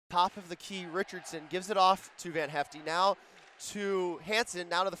Top of the key, Richardson gives it off to Van Hefty. Now to Hansen,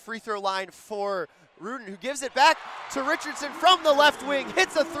 now to the free throw line for Rudin, who gives it back to Richardson from the left wing,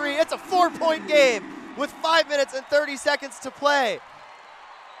 hits a three. It's a 4-point game with 5 minutes and 30 seconds to play.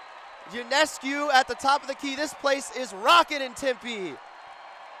 Ionescu at the top of the key. This place is rocking in Tempe.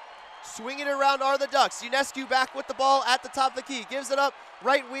 Swinging it around are the Ducks. Ionescu back with the ball at the top of the key. Gives it up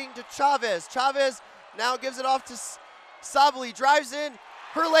right wing to Chavez. Chavez now gives it off to Sabali. Drives in.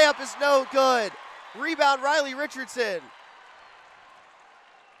 Her layup is no good. Rebound, Riley Richardson.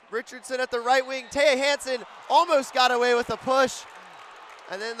 Richardson at the right wing. Taya Hansen almost got away with a push.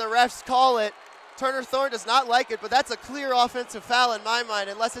 And then the refs call it. Turner Thorne does not like it, but that's a clear offensive foul in my mind,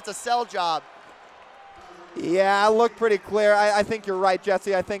 unless it's a cell job. Yeah, it looked pretty clear. I think you're right,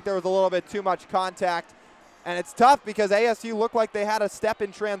 Jesse. I think there was a little bit too much contact. And it's tough because ASU looked like they had a step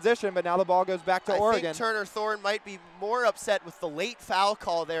in transition, but now the ball goes back to Oregon. I think Turner Thorne might be more upset with the late foul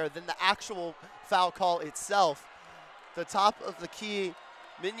call there than the actual foul call itself. The top of the key,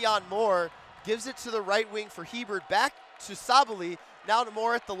 Mignon Moore gives it to the right wing for Hebert, back to Sabali, now to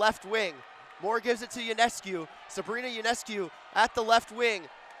Moore at the left wing. Moore gives it to Ionescu. Sabrina Ionescu at the left wing.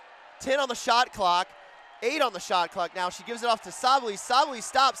 10 on the shot clock, 8 on the shot clock now. She gives it off to Sabali. Sabali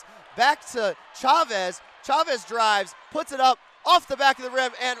stops, back to Chavez. Chavez drives, puts it up off the back of the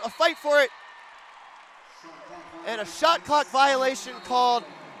rim, and a fight for it. And a shot clock violation called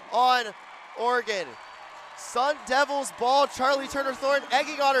on Oregon. Sun Devils ball. Charlie Turner Thorne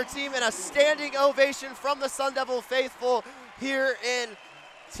egging on her team, and a standing ovation from the Sun Devil faithful here in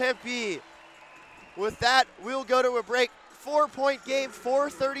Tempe. With that, we'll go to a break. 4-point game,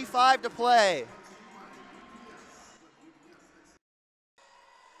 4:35 to play.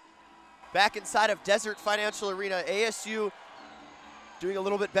 Back inside of Desert Financial Arena, ASU doing a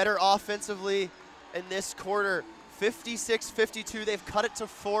little bit better offensively in this quarter. 56-52, they've cut it to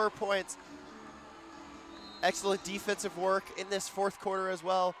 4 points. Excellent defensive work in this fourth quarter as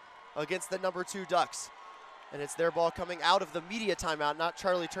well against the number 2 Ducks. And it's their ball coming out of the media timeout, not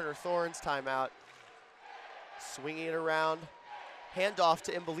Charlie Turner Thorne's timeout. Swinging it around, handoff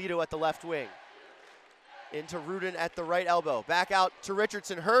to Imbolito at the left wing. Into Rudin at the right elbow. Back out to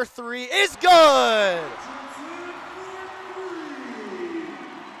Richardson. Her three is good!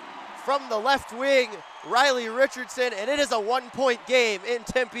 From the left wing, Riley Richardson, and it is a 1-point game in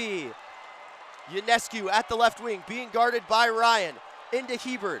Tempe. Ionescu at the left wing, being guarded by Ryan. Into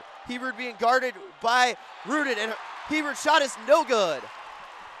Hebert. Hebert being guarded by Rudin, and Hebert's shot is no good.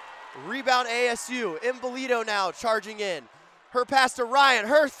 Rebound ASU. Imbolito now charging in. Her pass to Ryan.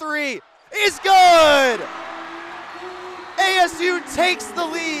 Her three is good! ASU takes the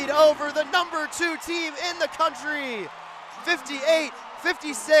lead over the number 2 team in the country.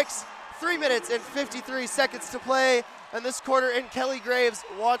 58-56, 3 minutes and 53 seconds to play in this quarter, and Kelly Graves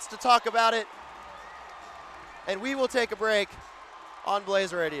wants to talk about it. And we will take a break on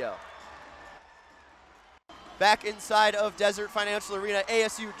Blaze Radio. Back inside of Desert Financial Arena,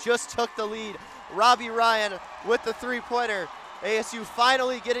 ASU just took the lead. Robbie Ryan with the three-pointer. ASU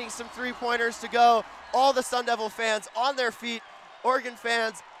finally getting some three-pointers to go. All the Sun Devil fans on their feet. Oregon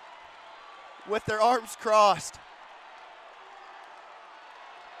fans with their arms crossed.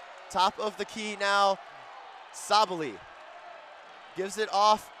 Top of the key now, Sabali gives it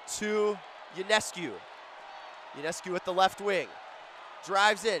off to Ionescu. Ionescu at the left wing.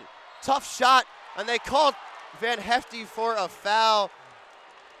 Drives in. Tough shot, and they called Van Hefty for a foul.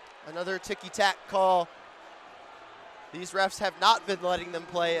 Another ticky-tack call. These refs have not been letting them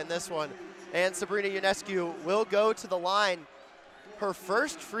play in this one. And Sabrina Ionescu will go to the line. Her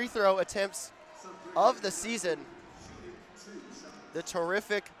first free throw attempts of the season. The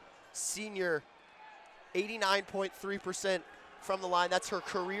terrific senior, 89.3% from the line. That's her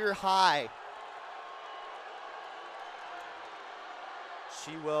career high.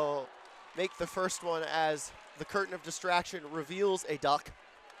 She will make the first one as the curtain of distraction reveals a duck.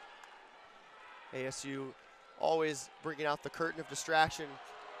 ASU always bringing out the curtain of distraction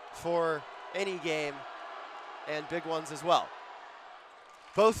for any game, and big ones as well.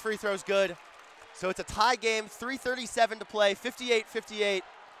 Both free throws good, so it's a tie game, 3:37 to play, 58-58.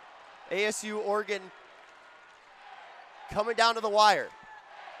 ASU, Oregon coming down to the wire.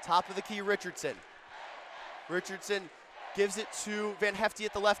 Top of the key, Richardson. Richardson gives it to Van Hefty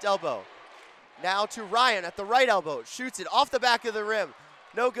at the left elbow. Now to Ryan at the right elbow. Shoots it off the back of the rim.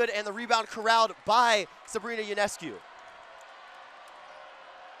 No good, and the rebound corralled by Sabrina Ionescu.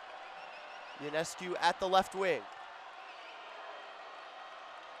 Ionescu at the left wing.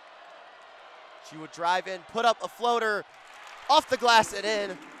 She would drive in, put up a floater, off the glass and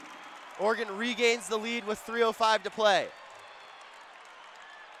in. Oregon regains the lead with 3:05 to play.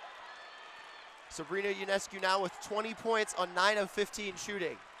 Sabrina Ionescu now with 20 points on 9 of 15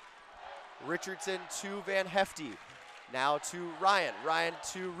 shooting. Richardson to Van Hefty. Now to Ryan. Ryan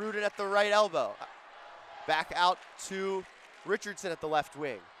to Rudin at the right elbow. Back out to Richardson at the left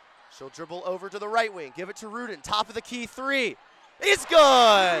wing. She'll dribble over to the right wing. Give it to Rudin. Top of the key three. It's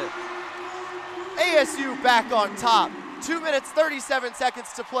good! ASU back on top. 2 minutes, 37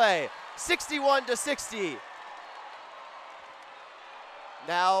 seconds to play. 61-60.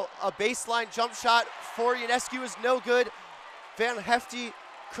 Now a baseline jump shot for Ionescu is no good. Van Hefty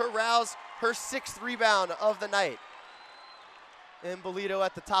corrals her 6th rebound of the night. And Bolito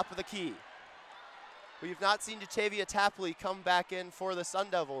at the top of the key. We've not seen Jatavia Tapley come back in for the Sun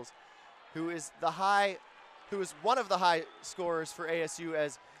Devils, who is one of the high scorers for ASU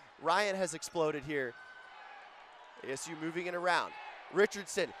as Ryan has exploded here. ASU moving it around.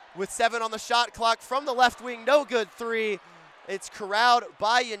 Richardson with 7 on the shot clock from the left wing, no good three. It's corralled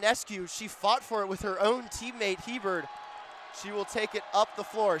by Ionescu. She fought for it with her own teammate Hebert. She will take it up the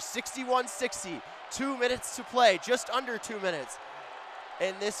floor, 61-60. 2 minutes to play, just under 2 minutes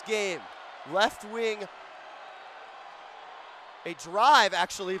in this game. Left wing, a drive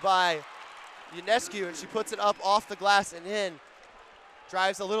actually by Ionescu, and she puts it up off the glass and in.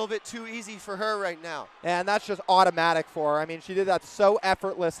 Drives a little bit too easy for her right now. And that's just automatic for her. I mean, she did that so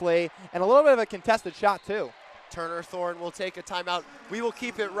effortlessly, and a little bit of a contested shot too. Turner Thorne will take a timeout. We will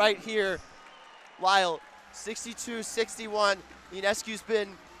keep it right here. Lyle, 62-61. Ionescu's been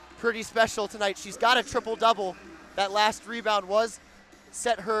pretty special tonight. She's got a triple-double. That last rebound was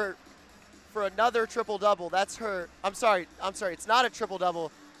set her for another triple-double. That's her. I'm sorry. It's not a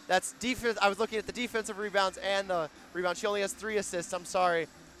triple-double. That's defense. I was looking at the defensive rebounds and the rebound. She only has 3 assists. I'm sorry.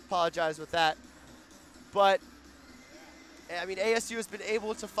 Apologize with that. But, I mean, ASU has been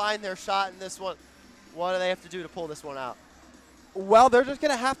able to find their shot in this one. What do they have to do to pull this one out? Well, they're just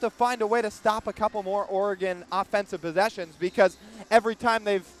going to have to find a way to stop a couple more Oregon offensive possessions, because every time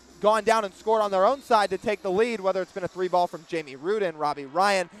they've gone down and scored on their own side to take the lead, whether it's been a 3-ball from Jamie Rudin, Robbie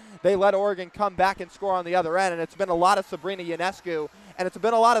Ryan, they let Oregon come back and score on the other end, and it's been a lot of Sabrina Ionescu, and it's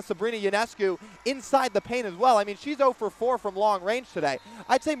been a lot of Sabrina Ionescu inside the paint as well. I mean, she's 0 for 4 from long range today.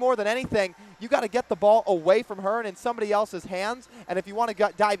 I'd say more than anything, you got to get the ball away from her and in somebody else's hands, and if you want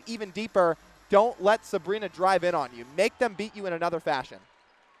to dive even deeper, don't let Sabrina drive in on you. Make them beat you in another fashion.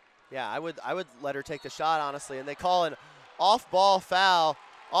 Yeah, I would let her take the shot, honestly, and they call an off-ball foul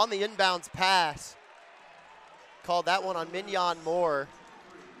on the inbounds pass. Called that one on Mignon Moore.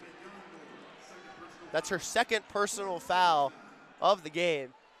 That's her 2nd personal foul of the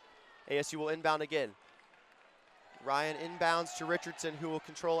game. ASU will inbound again. Ryan inbounds to Richardson, who will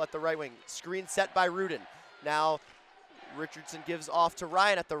control at the right wing. Screen set by Rudin. Now Richardson gives off to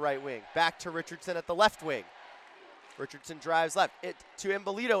Ryan at the right wing. Back to Richardson at the left wing. Richardson drives left. It to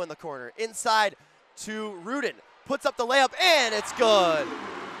Imbolito in the corner. Inside to Rudin. Puts up the layup, and it's good.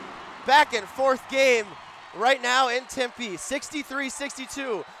 Back and forth game right now in Tempe.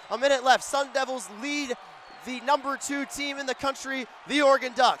 63-62. A minute left. Sun Devils lead the number 2 team in the country, the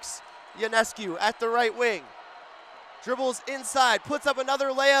Oregon Ducks. Ionescu at the right wing. Dribbles inside. Puts up another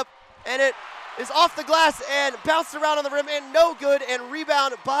layup, and it is off the glass and bounced around on the rim and no good, and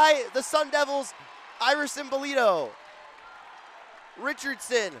rebound by the Sun Devils, Iris Imbolito.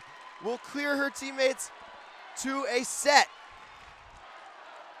 Richardson will clear her teammates to a set.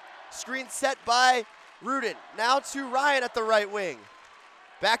 Screen set by Rudin. Now to Ryan at the right wing.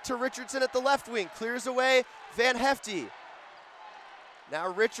 Back to Richardson at the left wing. Clears away Van Hefty.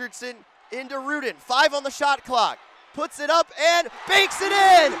 Now Richardson into Rudin. 5 on the shot clock. Puts it up and banks it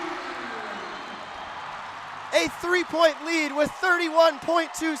in! A 3-point lead with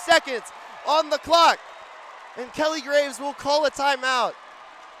 31.2 seconds on the clock. And Kelly Graves will call a timeout.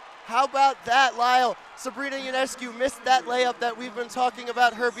 How about that, Lyle? Sabrina Ionescu missed that layup that we've been talking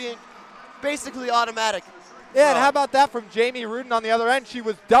about, her being basically automatic. Yeah, and how about that from Jamie Rudin on the other end? She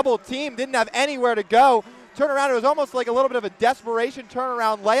was double teamed, didn't have anywhere to go. Turn around, it was almost like a little bit of a desperation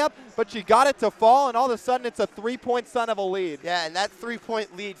turnaround layup, but she got it to fall, and all of a sudden it's a 3-point Sun Devil lead. Yeah, and that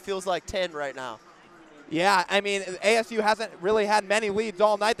 3-point lead feels like 10 right now. Yeah, I mean, ASU hasn't really had many leads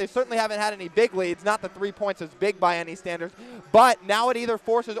all night. They certainly haven't had any big leads. Not that 3 points is big by any standards. But now it either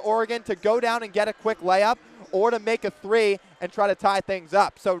forces Oregon to go down and get a quick layup or to make a 3 and try to tie things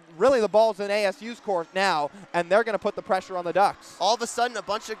up. So really the ball's in ASU's court now, and they're going to put the pressure on the Ducks. All of a sudden, a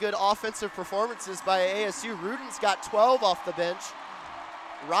bunch of good offensive performances by ASU. Rudin's got 12 off the bench.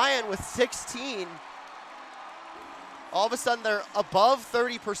 Ryan with 16. All of a sudden, they're above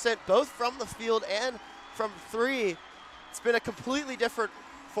 30%, both from the field and from 3. It's been a completely different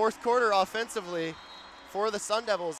fourth quarter offensively for the Sun Devils.